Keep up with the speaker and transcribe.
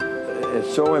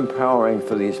it's so empowering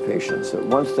for these patients that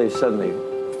once they suddenly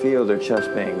feel their chest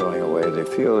pain going away, they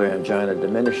feel their angina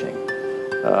diminishing,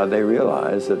 they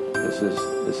realize that this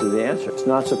is the answer. It's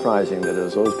not surprising that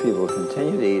as those people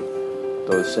continue to eat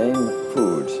those same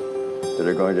foods that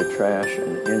are going to trash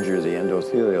and injure the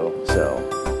endothelial cell,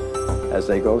 as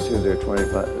they go through their 20s,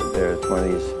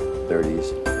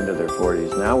 30s, into their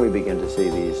 40s, now we begin to see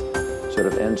these sort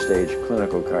of end-stage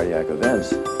clinical cardiac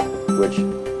events, which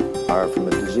are from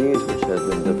a disease which has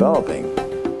been developing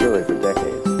really for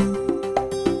decades.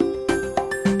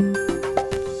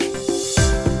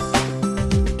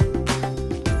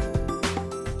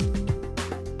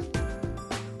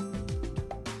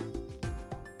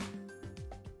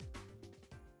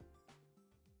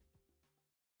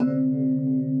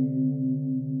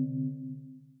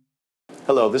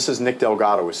 Hello, this is Nick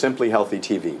Delgado with Simply Healthy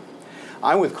TV.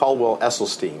 I'm with Caldwell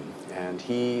Esselstyn, and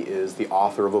he is the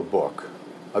author of a book,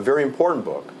 a very important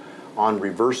book, on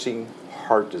reversing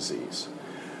heart disease.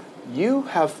 You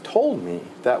have told me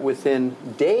that within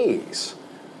days,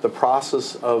 the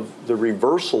process of the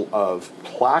reversal of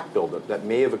plaque buildup that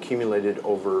may have accumulated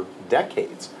over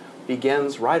decades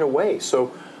begins right away.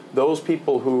 So those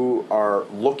people who are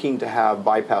looking to have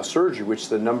bypass surgery, which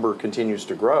the number continues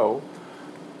to grow,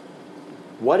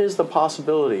 what is the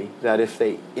possibility that if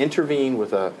they intervene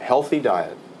with a healthy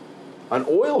diet, an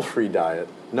oil-free diet,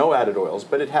 no added oils,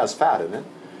 but it has fat in it,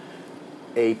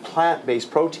 a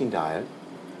plant-based protein diet,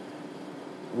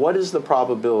 what is the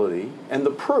probability and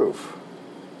the proof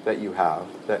that you have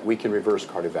that we can reverse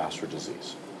cardiovascular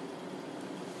disease?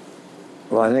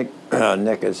 Well, I think,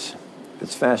 Nick, it's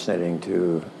fascinating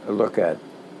to look at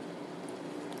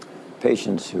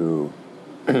patients who,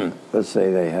 let's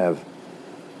say they have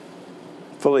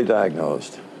fully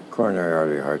diagnosed coronary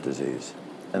artery heart disease.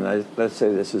 And let's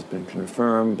say this has been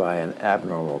confirmed by an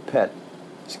abnormal PET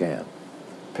scan,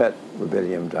 PET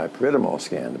rubidium dipyridamole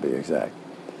scan to be exact.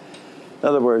 In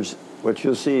other words, what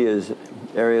you'll see is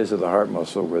areas of the heart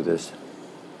muscle where this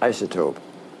isotope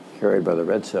carried by the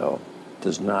red cell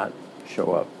does not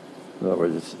show up. In other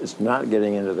words, it's not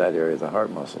getting into that area of the heart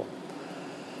muscle.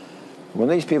 When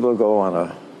these people go on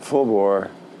a full-bore,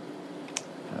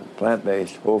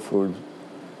 plant-based, whole food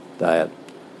diet,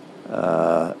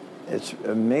 it's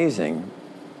amazing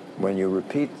when you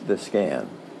repeat the scan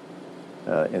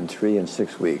in 3 and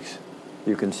 6 weeks,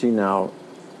 you can see now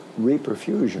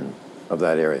reperfusion of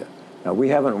that area. Now, we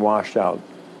haven't washed out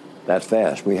that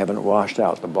fast. We haven't washed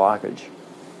out the blockage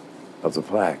of the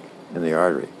plaque in the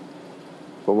artery.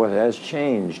 But what has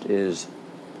changed is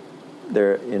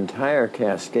their entire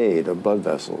cascade of blood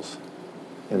vessels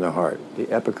in the heart, the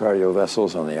epicardial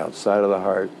vessels on the outside of the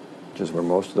heart, which is where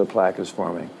most of the plaque is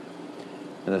forming,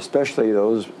 and especially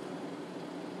those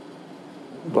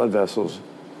blood vessels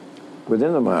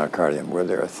within the myocardium, where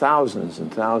there are thousands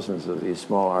and thousands of these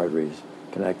small arteries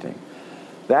connecting.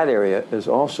 That area is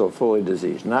also fully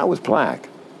diseased, not with plaque,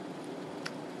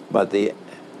 but the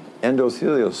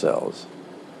endothelial cells,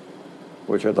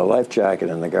 which are the life jacket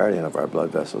and the guardian of our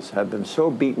blood vessels, have been so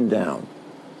beaten down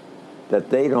that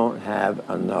they don't have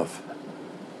enough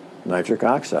nitric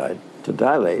oxide to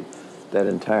dilate that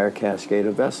entire cascade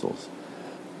of vessels.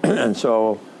 And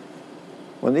so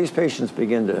when these patients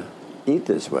begin to eat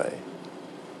this way,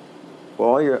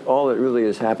 all that really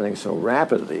is happening so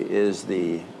rapidly is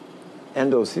the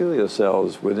endothelial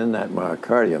cells within that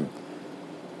myocardium,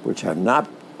 which have not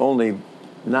only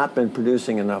not been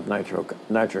producing enough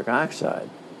nitric oxide,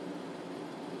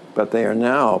 but they are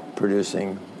now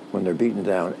producing, when they're beaten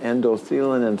down,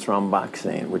 endothelin and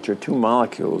thromboxane, which are two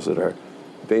molecules that are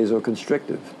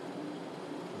vasoconstrictive.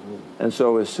 And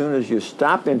so as soon as you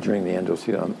stop entering the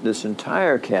endothelium, this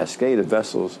entire cascade of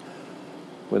vessels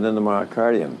within the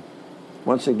myocardium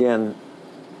once again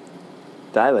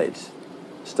dilates,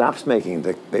 stops making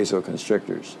the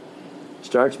vasoconstrictors,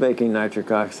 starts making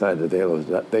nitric oxide the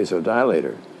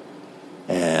vasodilator,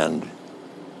 and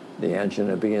the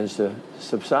angina begins to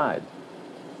subside.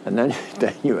 And then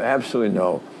you absolutely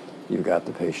know you've got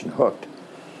the patient hooked.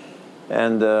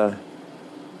 And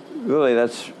really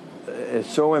it's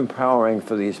so empowering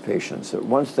for these patients that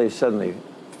once they suddenly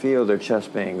feel their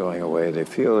chest pain going away, they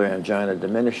feel their angina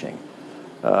diminishing,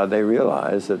 they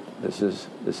realize that this is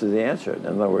the answer. In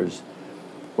other words,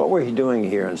 what we're doing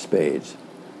here in spades,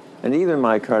 and even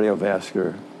my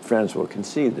cardiovascular friends will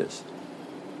concede this,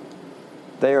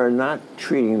 they are not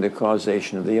treating the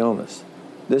causation of the illness.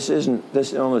 This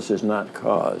illness is not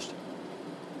caused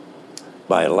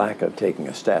by a lack of taking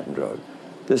a statin drug.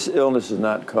 This illness is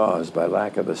not caused by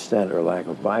lack of a stent or lack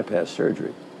of bypass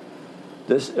surgery.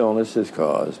 This illness is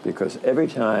caused because every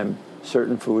time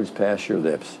certain foods pass your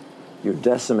lips, you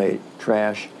decimate,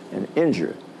 trash, and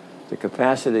injure the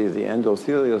capacity of the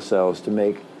endothelial cells to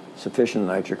make sufficient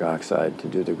nitric oxide to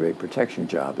do the great protection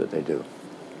job that they do.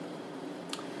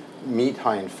 Meat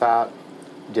high in fat,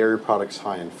 dairy products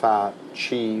high in fat,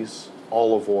 cheese,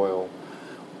 olive oil,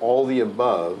 all the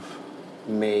above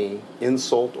may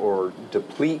insult or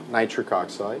deplete nitric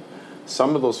oxide.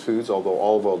 Some of those foods, although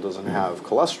olive oil doesn't have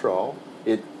cholesterol,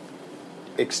 it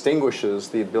extinguishes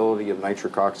the ability of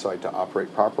nitric oxide to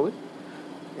operate properly.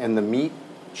 And the meat,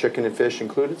 chicken and fish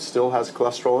included, still has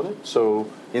cholesterol in it. So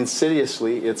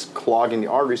insidiously, it's clogging the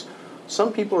arteries.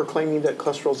 Some people are claiming that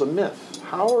cholesterol is a myth.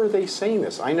 How are they saying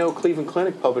this? I know Cleveland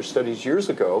Clinic published studies years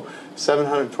ago,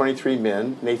 723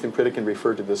 men, Nathan Pritikin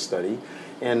referred to this study,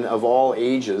 and of all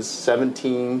ages,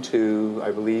 17 to,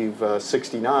 I believe,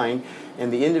 69,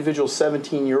 and the individual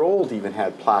 17-year-old even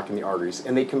had plaque in the arteries.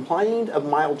 And they complained of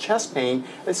mild chest pain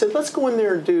and said, let's go in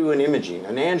there and do an imaging,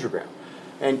 an angiogram.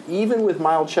 And even with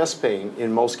mild chest pain,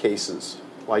 in most cases,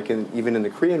 like even in the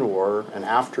Korean War and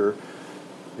after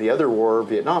the other war,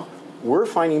 Vietnam, we're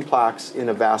finding plaques in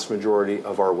a vast majority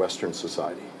of our Western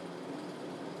society.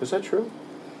 Is that true?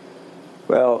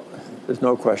 Well, there's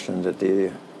no question that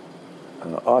the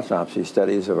autopsy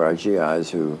studies of our GIs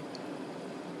who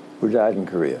died in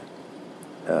Korea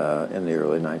in the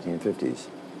early 1950s,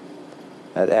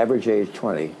 at average age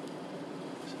 20,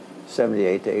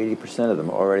 78 to 80% of them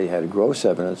already had gross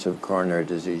evidence of coronary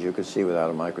disease you could see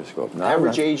without a microscope.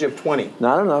 Average age of 20.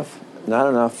 Not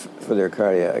enough for their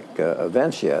cardiac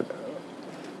events yet,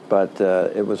 but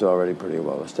it was already pretty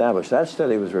well established. That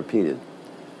study was repeated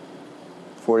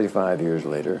 45 years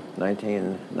later,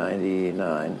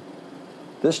 1999,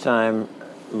 this time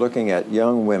looking at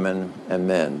young women and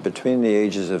men between the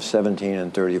ages of 17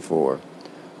 and 34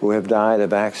 who have died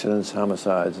of accidents,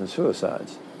 homicides, and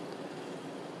suicides.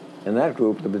 In that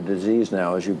group, the disease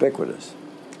now is ubiquitous.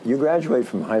 You graduate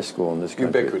from high school in this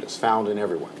country. Ubiquitous, found in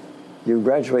everyone. You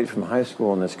graduate from high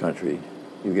school in this country,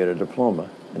 you get a diploma,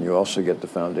 and you also get the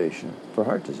foundation for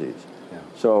heart disease. Yeah.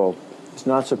 So it's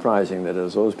not surprising that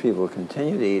as those people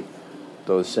continue to eat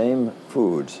those same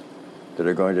foods that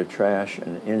are going to trash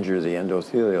and injure the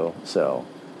endothelial cell,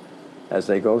 as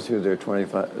they go through their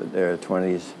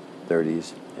 20s,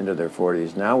 30s, into their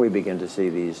 40s, now we begin to see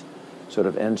these sort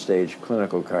of end-stage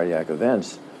clinical cardiac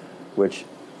events, which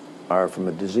are from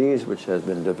a disease which has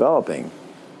been developing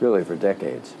really for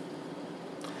decades.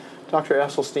 Dr.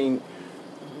 Esselstyn,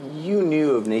 you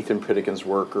knew of Nathan Pritikin's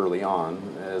work early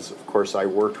on, as of course I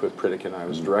worked with Pritikin. I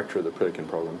was director of the Pritikin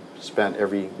program, spent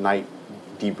every night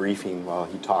debriefing while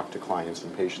he talked to clients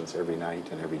and patients every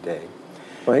night and every day.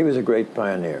 Well, he was a great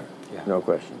pioneer, Yeah. no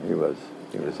question. He was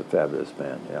a fabulous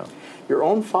man, yeah. Your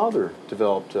own father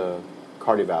developed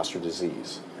cardiovascular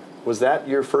disease. Was that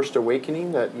your first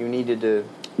awakening that you needed to?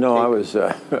 No, I was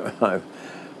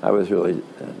really,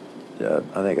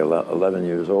 I think 11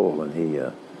 years old when he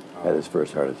had his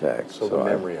first heart attack. So the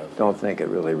memory I of. don't think it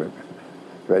really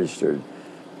registered,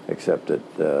 except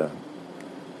that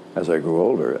as I grew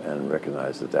older and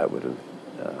recognized that would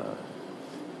have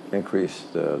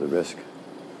increased the risk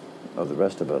of the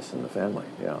rest of us in the family.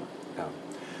 Yeah. Yeah.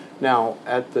 Now,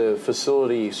 at the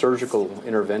facility, surgical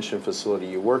intervention facility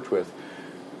you worked with,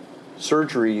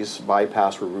 surgeries,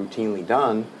 bypass were routinely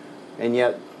done, and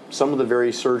yet some of the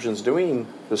very surgeons doing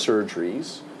the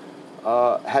surgeries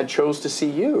had chose to see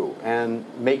you and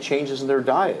make changes in their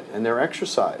diet and their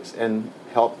exercise and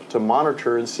help to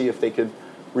monitor and see if they could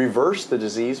reverse the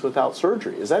disease without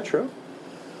surgery. Is that true?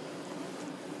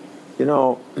 You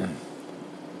know,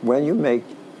 when you make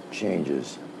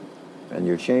changes and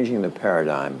you're changing the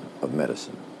paradigm of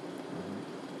medicine,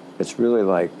 it's really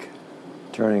like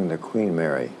turning the Queen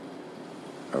Mary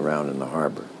around in the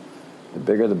harbor. The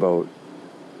bigger the boat,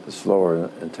 the slower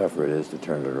and tougher it is to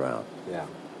turn it around. Yeah.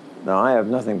 Now, I have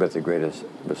nothing but the greatest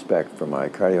respect for my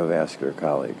cardiovascular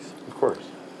colleagues, Of course.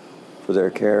 for their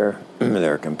care,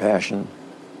 their compassion,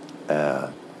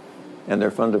 and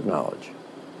their fund of knowledge.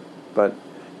 But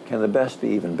can the best be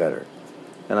even better?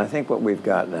 And I think what we've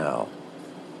got now,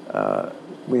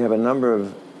 we have a number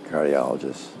of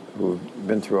cardiologists who've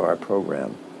been through our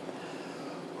program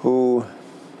who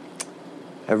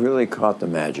have really caught the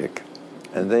magic,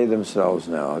 and they themselves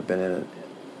now have been in it,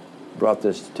 brought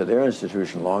this to their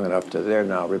institution long enough that they're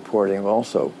now reporting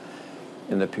also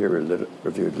in the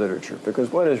peer-reviewed literature.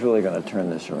 Because what is really going to turn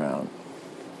this around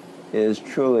is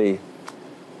truly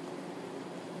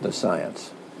the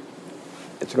science.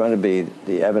 It's going to be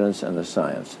the evidence and the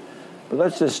science. But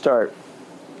let's just start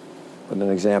with an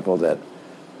example that,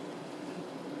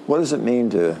 what does it mean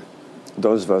to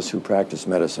those of us who practice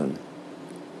medicine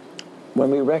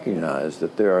when we recognize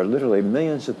that there are literally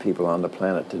millions of people on the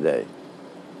planet today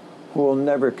who will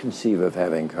never conceive of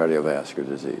having cardiovascular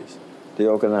disease. The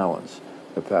Okinawans,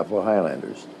 the Papua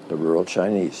Highlanders, the rural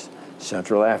Chinese,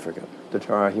 Central Africa, the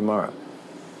Tarahumara.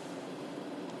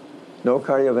 No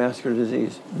cardiovascular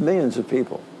disease. Millions of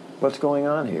people. What's going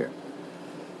on here?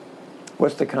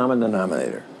 What's the common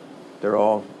denominator? They're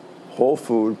all whole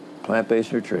food,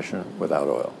 plant-based nutrition without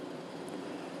oil.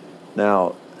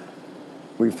 Now,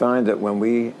 we find that when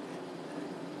we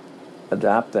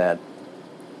adopt that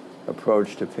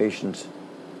approach to patients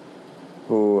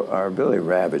who are really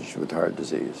ravaged with heart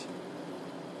disease,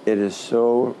 it is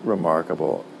so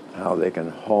remarkable how they can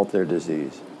halt their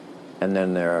disease. And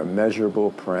then there are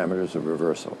measurable parameters of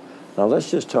reversal. Now let's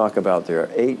just talk about there are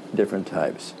 8 different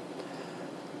types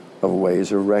of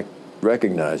ways of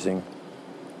recognizing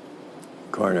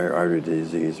coronary artery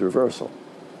disease reversal.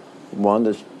 One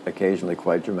that's occasionally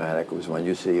quite dramatic was when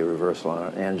you see a reversal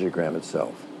on an angiogram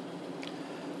itself.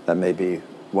 That may be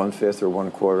 1/5 or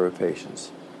 1/4 of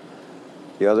patients.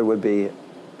 The other would be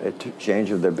a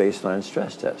change of their baseline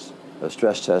stress test. A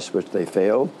stress test which they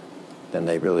failed, then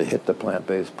they really hit the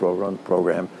plant-based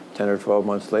program. 10 or 12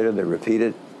 months later, they repeat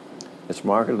it. It's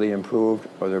markedly improved,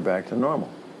 or they're back to normal.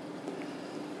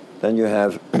 Then you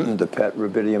have the PET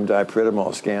rubidium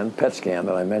dipyridamole scan, PET scan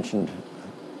that I mentioned.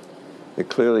 It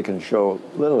clearly can show,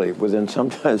 literally, within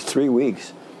sometimes 3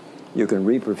 weeks, you can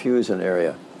reperfuse an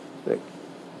area that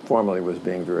formerly was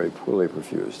being very poorly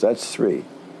perfused. That's 3.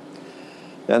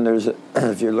 Then there's,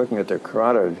 if you're looking at the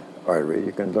carotid artery,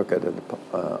 you can look at an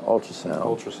ultrasound.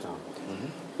 Ultrasound.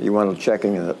 Mm-hmm. You want to check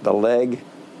in the leg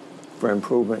for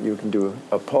improvement. You can do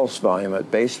a pulse volume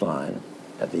at baseline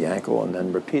at the ankle and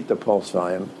then repeat the pulse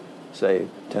volume, say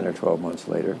 10 or 12 months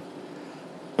later.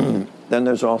 Then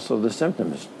there's also the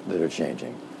symptoms that are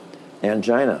changing.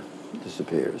 Angina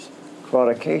disappears.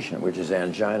 Claudication, which is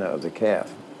angina of the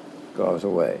calf, goes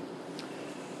away.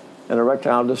 And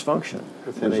erectile dysfunction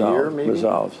within a year, maybe?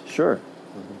 Resolves. Sure.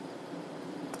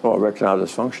 Mm-hmm. Well, erectile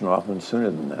dysfunction often sooner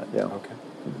than that, yeah. Okay.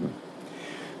 Mm-hmm.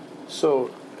 So,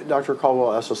 Dr.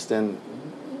 Caldwell-Esselstyn,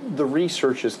 the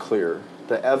research is clear.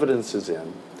 The evidence is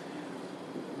in.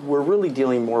 We're really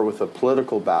dealing more with a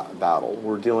political battle.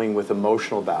 We're dealing with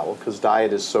emotional battle because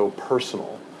diet is so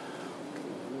personal.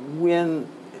 When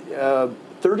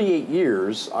 38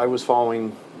 years, I was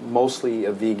following mostly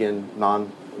a vegan,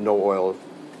 no oil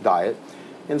diet.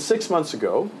 And 6 months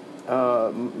ago,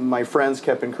 my friends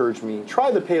kept encouraging me,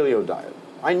 try the paleo diet.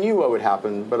 I knew what would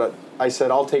happen, but I said,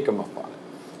 I'll take them up on it.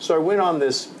 So I went on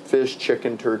this fish,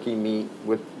 chicken, turkey, meat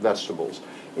with vegetables.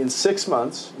 In 6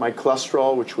 months, my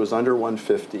cholesterol, which was under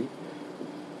 150,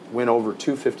 went over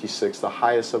 256, the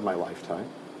highest of my lifetime.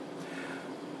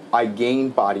 I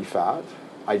gained body fat.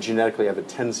 I genetically have a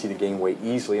tendency to gain weight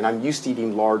easily, and I'm used to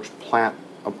eating large plant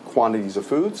quantities of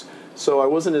foods, so I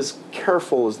wasn't as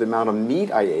careful as the amount of meat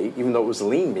I ate, even though it was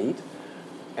lean meat,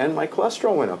 and my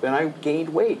cholesterol went up, and I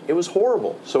gained weight. It was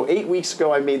horrible. So 8 weeks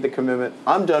ago, I made the commitment,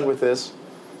 I'm done with this.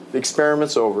 The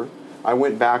experiment's over. I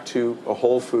went back to a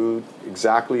whole food,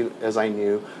 exactly as I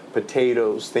knew,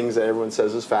 potatoes, things that everyone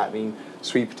says is fattening,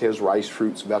 sweet potatoes, rice,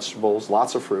 fruits, vegetables,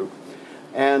 lots of fruit.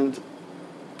 And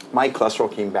my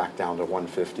cholesterol came back down to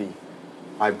 150.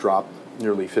 I've dropped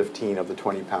nearly 15 of the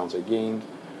 20 pounds I gained.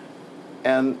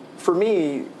 And for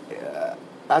me,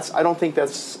 I don't think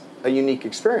that's a unique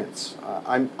experience.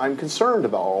 I'm concerned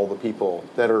about all the people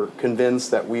that are convinced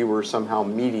that we were somehow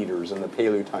meat eaters in the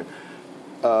paleo time.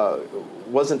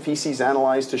 Wasn't feces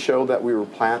analyzed to show that we were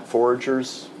plant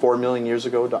foragers 4 million years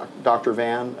ago, Dr.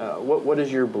 Van? What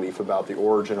is your belief about the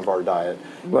origin of our diet?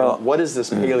 Well, and what is this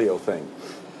paleo thing?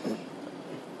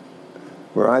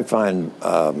 Where I find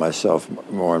myself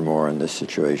more and more in this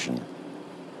situation,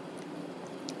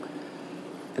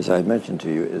 as I mentioned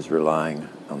to you, is relying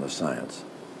on the science.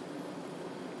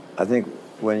 I think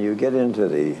when you get into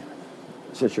the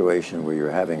situation where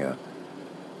you're having a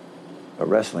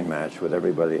wrestling match with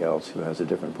everybody else who has a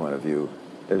different point of view,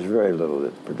 there's very little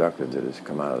that's productive that has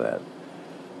come out of that.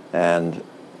 And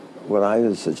what I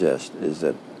would suggest is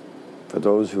that for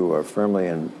those who are firmly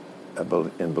in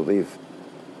belief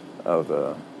of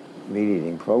a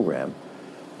meat-eating program,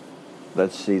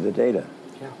 let's see the data.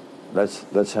 Yeah.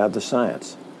 Let's have the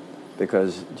science.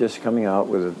 Because just coming out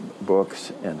with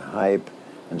books and hype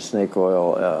and snake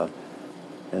oil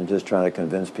and just trying to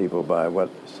convince people by what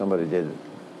somebody did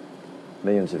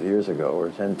millions of years ago or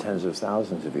tens of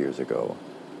thousands of years ago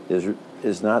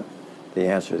is not the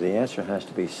answer. The answer has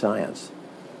to be science.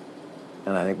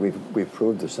 And I think we've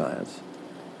proved the science.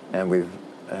 And we've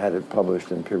had it published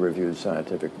in peer-reviewed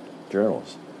scientific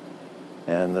journals.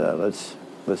 And let's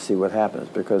see what happens.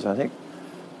 Because I think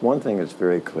one thing that's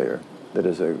very clear that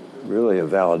is really a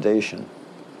validation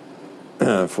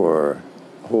for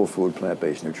whole food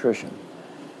plant-based nutrition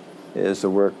is the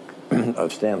work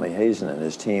of Stanley Hazen and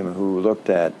his team, who looked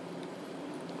at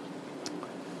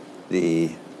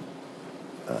the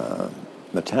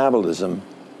metabolism,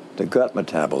 the gut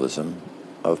metabolism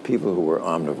of people who were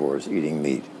omnivores eating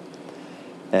meat.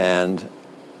 And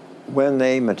when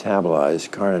they metabolize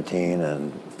carnitine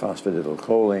and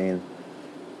phosphatidylcholine,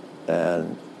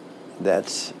 and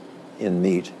that's in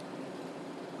meat,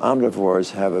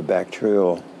 omnivores have a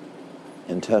bacterial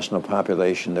intestinal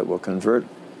population that will convert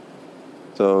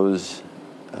those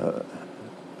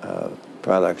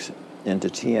products into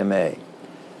TMA,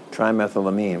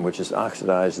 trimethylamine, which is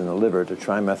oxidized in the liver to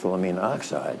trimethylamine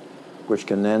oxide, which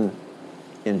can then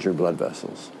injure blood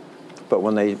vessels. But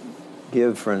when they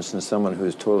give, for instance, someone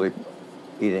who's totally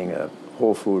eating a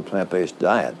whole food plant-based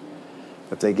diet,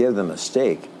 if they give them a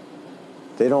steak,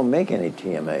 they don't make any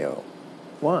TMAO.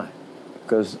 Why?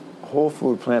 Because whole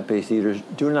food plant-based eaters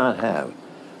do not have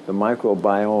the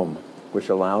microbiome which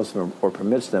allows them or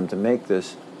permits them to make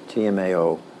this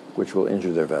TMAO, which will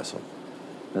injure their vessel.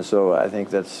 And so I think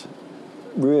that's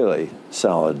really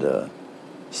solid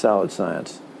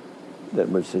science that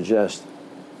would suggest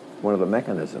one of the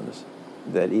mechanisms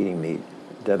that eating meat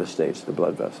devastates the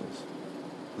blood vessels.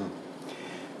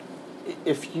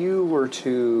 If you were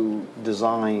to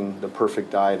design the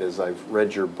perfect diet, as I've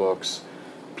read your books,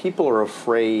 people are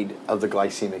afraid of the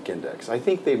glycemic index. I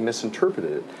think they've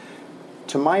misinterpreted it.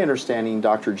 To my understanding,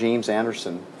 Dr. James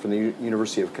Anderson from the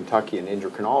University of Kentucky, an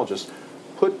endocrinologist,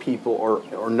 put people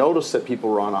or noticed that people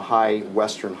were on a high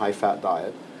Western, high-fat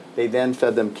diet. They then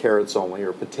fed them carrots only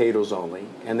or potatoes only,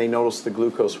 and they noticed the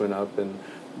glucose went up, and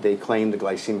they claimed the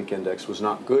glycemic index was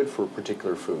not good for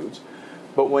particular foods.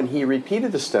 But when he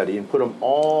repeated the study and put them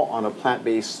all on a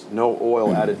plant-based, no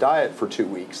oil added diet for 2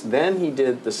 weeks, then he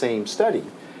did the same study.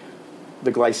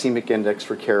 The glycemic index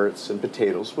for carrots and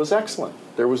potatoes was excellent.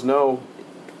 There was no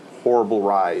horrible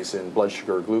rise in blood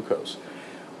sugar or glucose.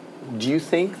 Do you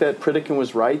think that Pritikin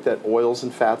was right, that oils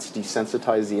and fats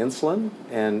desensitize the insulin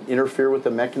and interfere with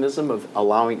the mechanism of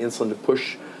allowing insulin to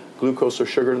push glucose or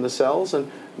sugar in the cells? And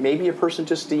maybe a person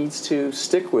just needs to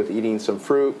stick with eating some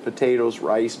fruit, potatoes,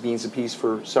 rice, beans and peas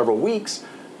for several weeks,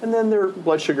 and then their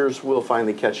blood sugars will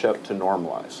finally catch up to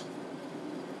normalize.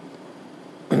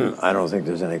 I don't think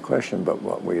there's any question, but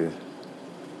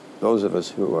those of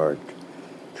us who are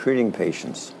treating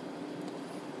patients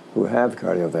who have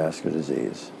cardiovascular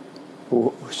disease,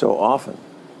 who so often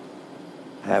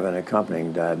have an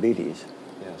accompanying diabetes,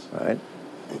 yes, right?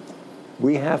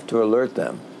 We have to alert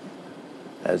them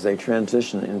as they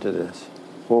transition into this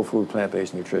whole food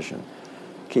plant-based nutrition.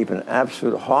 Keep an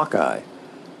absolute hawk eye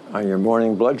on your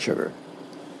morning blood sugar,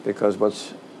 because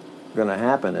what's going to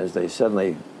happen is they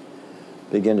suddenly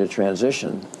begin to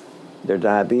transition, their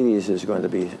diabetes is going to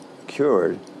be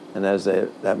cured, and as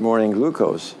that morning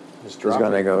glucose is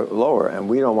going to go lower, and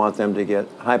we don't want them to get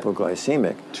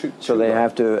hypoglycemic. So they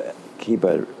have to keep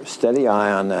a steady eye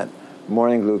on that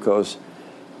morning glucose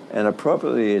and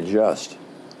appropriately adjust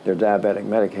their diabetic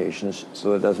medications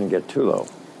so it doesn't get too low.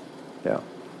 Yeah,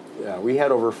 we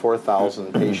had over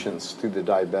 4,000 patients through the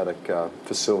diabetic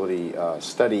facility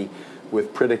study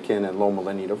with Pritikin and Loma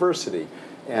Linda University.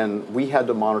 And we had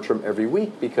to monitor them every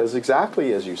week because,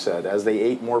 exactly as you said, as they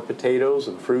ate more potatoes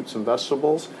and fruits and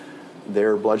vegetables,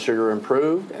 their blood sugar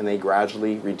improved, and they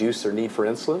gradually reduced their need for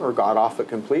insulin or got off it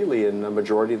completely in the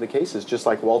majority of the cases. Just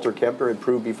like Walter Kempner had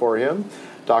proved before him,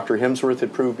 Dr. Hemsworth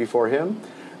had proved before him.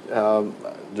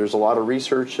 There's a lot of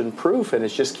research and proof, and it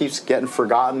just keeps getting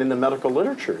forgotten in the medical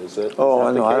literature. Is that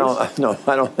no,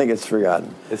 I don't think it's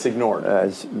forgotten. It's ignored.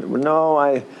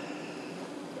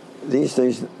 These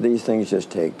things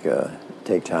just take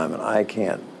time, and I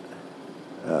can't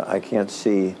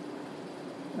see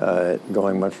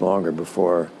going much longer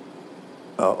before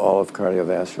all of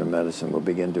cardiovascular medicine will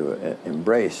begin to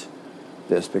embrace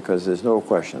this, because there's no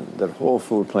question that whole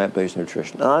food plant-based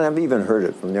nutrition, and I've even heard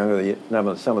it from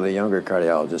some of the younger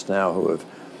cardiologists now who have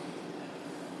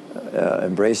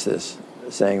embraced this,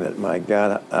 saying that, my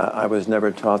God, I was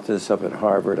never taught this up at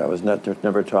Harvard, I was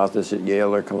never taught this at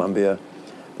Yale or Columbia.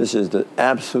 This is the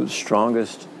absolute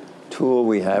strongest tool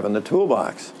we have in the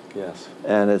toolbox. Yes.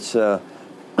 And it's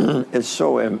it's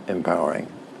so empowering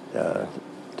to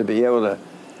be able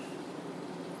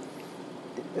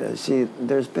to see.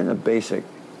 There's been a basic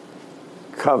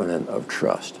covenant of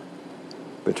trust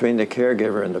between the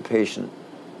caregiver and the patient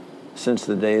since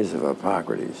the days of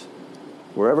Hippocrates.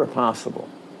 Wherever possible,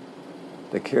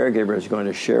 the caregiver is going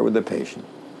to share with the patient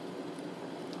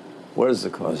what is the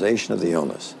causation of the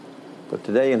illness, But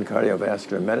today in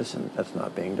cardiovascular medicine, that's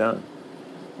not being done.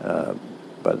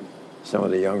 But some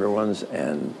of the younger ones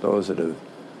and those that have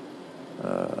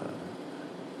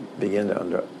begin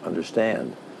to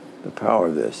understand the power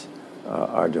of this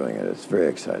are doing it. It's very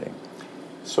exciting.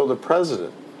 So the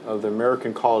president of the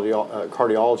American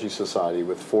Cardiology Society,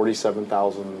 with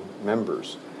 47,000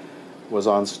 members, was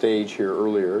on stage here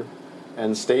earlier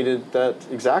and stated that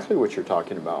exactly what you're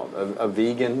talking about. A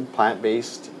vegan,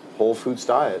 plant-based, whole foods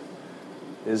diet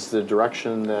is the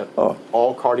direction that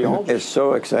all cardiologists... It's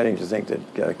so exciting to think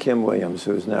that Kim Williams,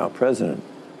 who is now president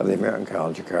of the American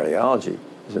College of Cardiology,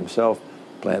 is himself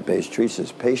plant-based, treats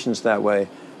his patients that way.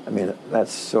 I mean, that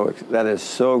is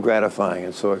so gratifying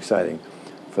and so exciting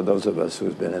for those of us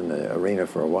who've been in the arena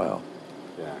for a while.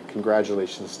 Yeah,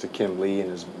 congratulations to Kim Lee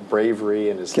and his bravery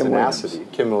and his tenacity.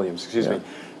 Kim Williams, excuse me,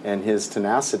 and his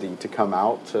tenacity to come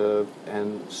out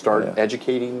and start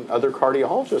educating other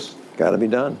cardiologists. Got to be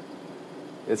done.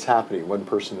 It's happening, one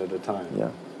person at a time.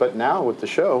 Yeah. But now with the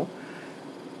show,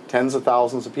 tens of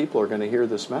thousands of people are going to hear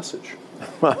this message.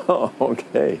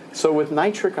 Okay. So with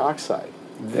nitric oxide,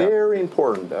 very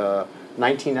important.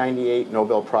 1998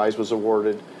 Nobel Prize was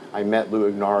awarded. I met Lou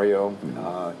Ignario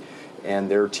and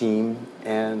their team,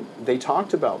 and they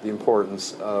talked about the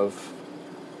importance of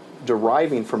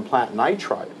deriving from plant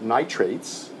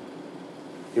nitrates.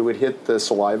 It would hit the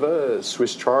saliva,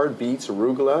 Swiss chard, beets,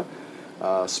 arugula,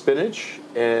 spinach,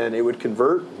 and it would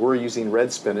convert. We're using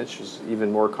red spinach, which is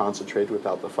even more concentrated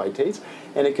without the phytates,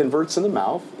 and it converts in the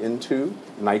mouth into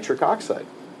nitric oxide.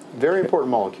 Very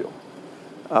important molecule.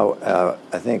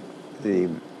 I think the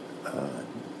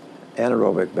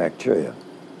anaerobic bacteria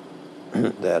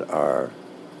that are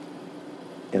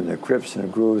in the crypts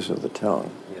and grooves of the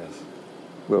tongue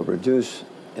will reduce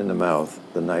in the mouth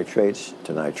the nitrates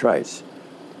to nitrites.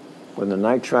 When the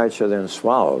nitrites are then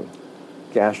swallowed,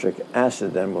 gastric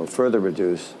acid then will further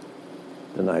reduce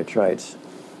the nitrites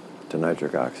to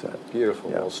nitric oxide. Beautiful,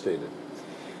 well stated.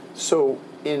 So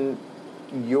in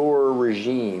your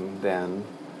regime then,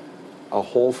 a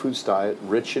whole foods diet,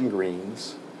 rich in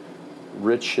greens,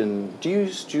 rich in, do you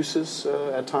use juices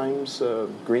at times,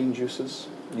 green juices?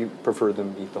 You prefer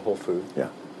them eat the whole food? Yeah.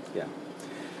 Yeah.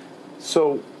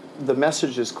 So the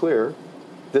message is clear.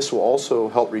 This will also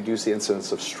help reduce the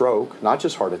incidence of stroke, not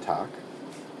just heart attack,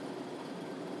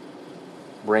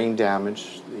 brain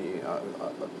damage, the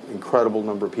incredible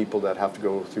number of people that have to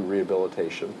go through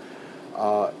rehabilitation.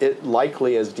 It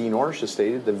likely, as Dean Ornish has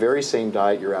stated, the very same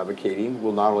diet you're advocating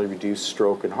will not only reduce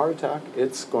stroke and heart attack,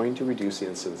 it's going to reduce the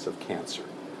incidence of cancer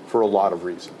for a lot of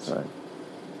reasons. Right.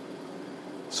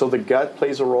 So the gut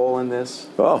plays a role in this?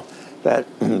 Oh, that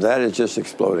is just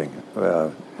exploding.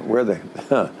 That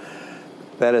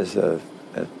is a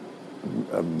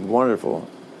wonderful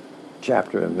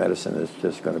chapter in medicine. It's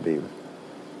just going to be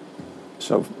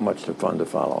so much fun to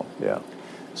follow. Yeah.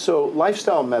 So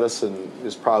lifestyle medicine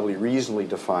is probably reasonably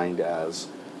defined as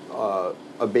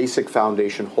a basic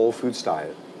foundation whole foods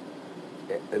diet,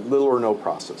 little or no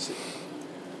processing.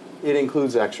 It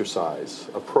includes exercise,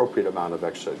 appropriate amount of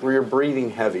exercise, where you're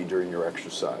breathing heavy during your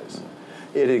exercise.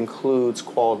 It includes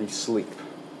quality sleep.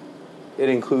 It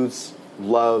includes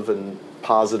love and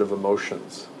positive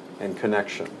emotions and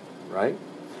connection, right?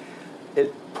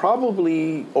 It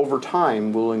probably, over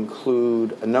time, will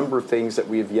include a number of things that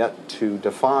we have yet to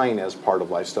define as part of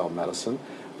lifestyle medicine,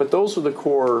 but those are the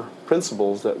core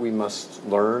principles that we must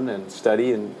learn and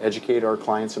study and educate our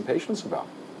clients and patients about.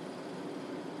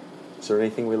 Is there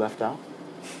anything we left out?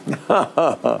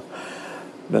 The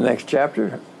next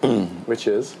chapter? Which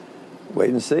is? Wait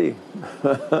and see.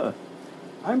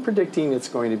 I'm predicting it's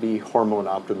going to be hormone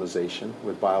optimization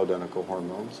with bioidentical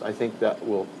hormones. I think that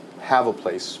will have a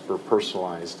place for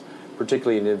personalized,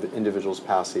 particularly in individuals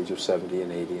past the age of 70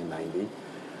 and 80 and 90.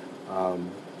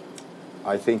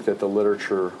 I think that the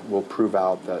literature will prove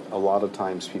out that a lot of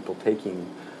times people taking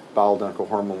bioidentical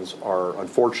hormones are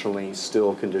unfortunately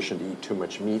still conditioned to eat too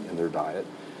much meat in their diet.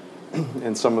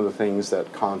 And some of the things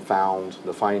that confound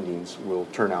the findings will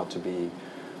turn out to be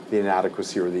the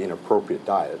inadequacy or the inappropriate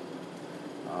diet.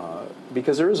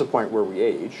 Because there is a point where we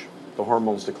age, the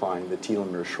hormones decline, the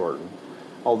telomeres shorten.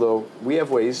 Although we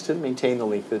have ways to maintain the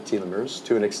length of the telomeres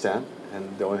to an extent,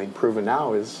 and the only thing proven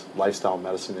now is lifestyle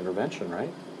medicine intervention, right?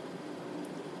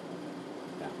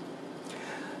 Yeah.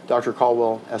 Dr.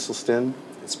 Caldwell Esselstyn,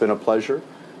 it's been a pleasure.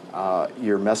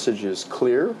 Your message is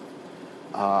clear.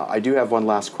 I do have one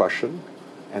last question,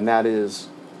 and that is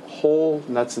whole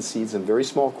nuts and seeds in very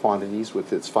small quantities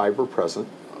with its fiber present,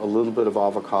 a little bit of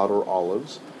avocado or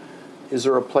olives. Is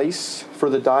there a place for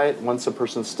the diet once a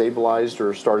person's stabilized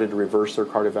or started to reverse their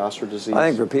cardiovascular disease? I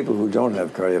think for people who don't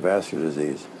have cardiovascular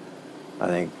disease, I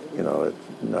think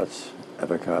nuts,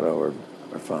 avocado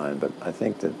are fine. But I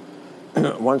think that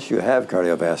once you have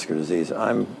cardiovascular disease,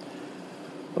 I'm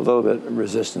a little bit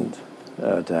resistant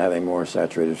to having more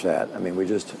saturated fat. I mean, we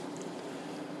just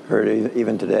heard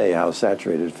even today how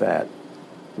saturated fat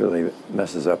really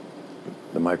messes up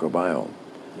the microbiome.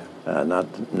 Yeah.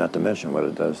 Not to mention what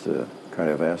it does to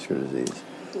cardiovascular disease.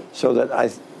 So that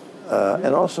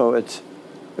and also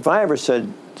if I ever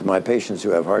said to my patients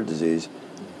who have heart disease,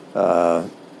 you're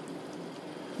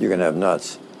going to have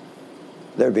nuts,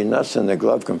 there'd be nuts in the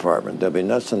glove compartment, there'd be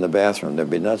nuts in the bathroom, there'd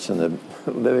be nuts in the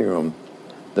living room,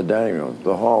 the dining room,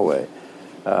 the hallway.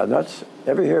 Nuts,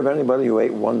 ever hear of anybody who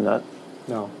ate one nut?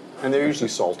 No. And they're usually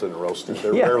salted and roasted.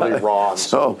 They're rarely raw.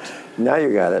 So now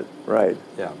you got it, right.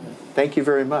 Yeah. Thank you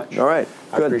very much. All right.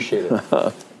 I appreciate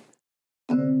it.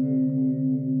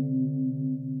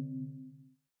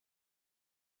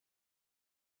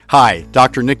 Hi,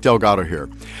 Dr. Nick Delgado here.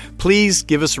 Please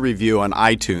give us a review on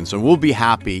iTunes, and we'll be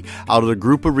happy out of the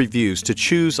group of reviews to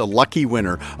choose a lucky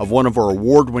winner of one of our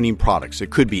award-winning products. It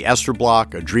could be Ester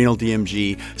Block, Adrenal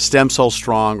DMG, Stem Cell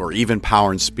Strong, or even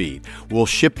Power and Speed. We'll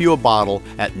ship you a bottle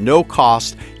at no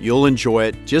cost. You'll enjoy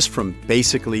it just from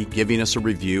basically giving us a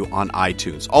review on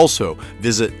iTunes. Also,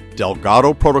 visit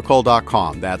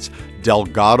DelgadoProtocol.com. That's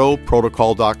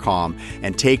DelgadoProtocol.com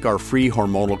and take our free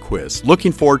hormonal quiz.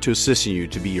 Looking forward to assisting you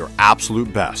to be your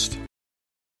absolute best.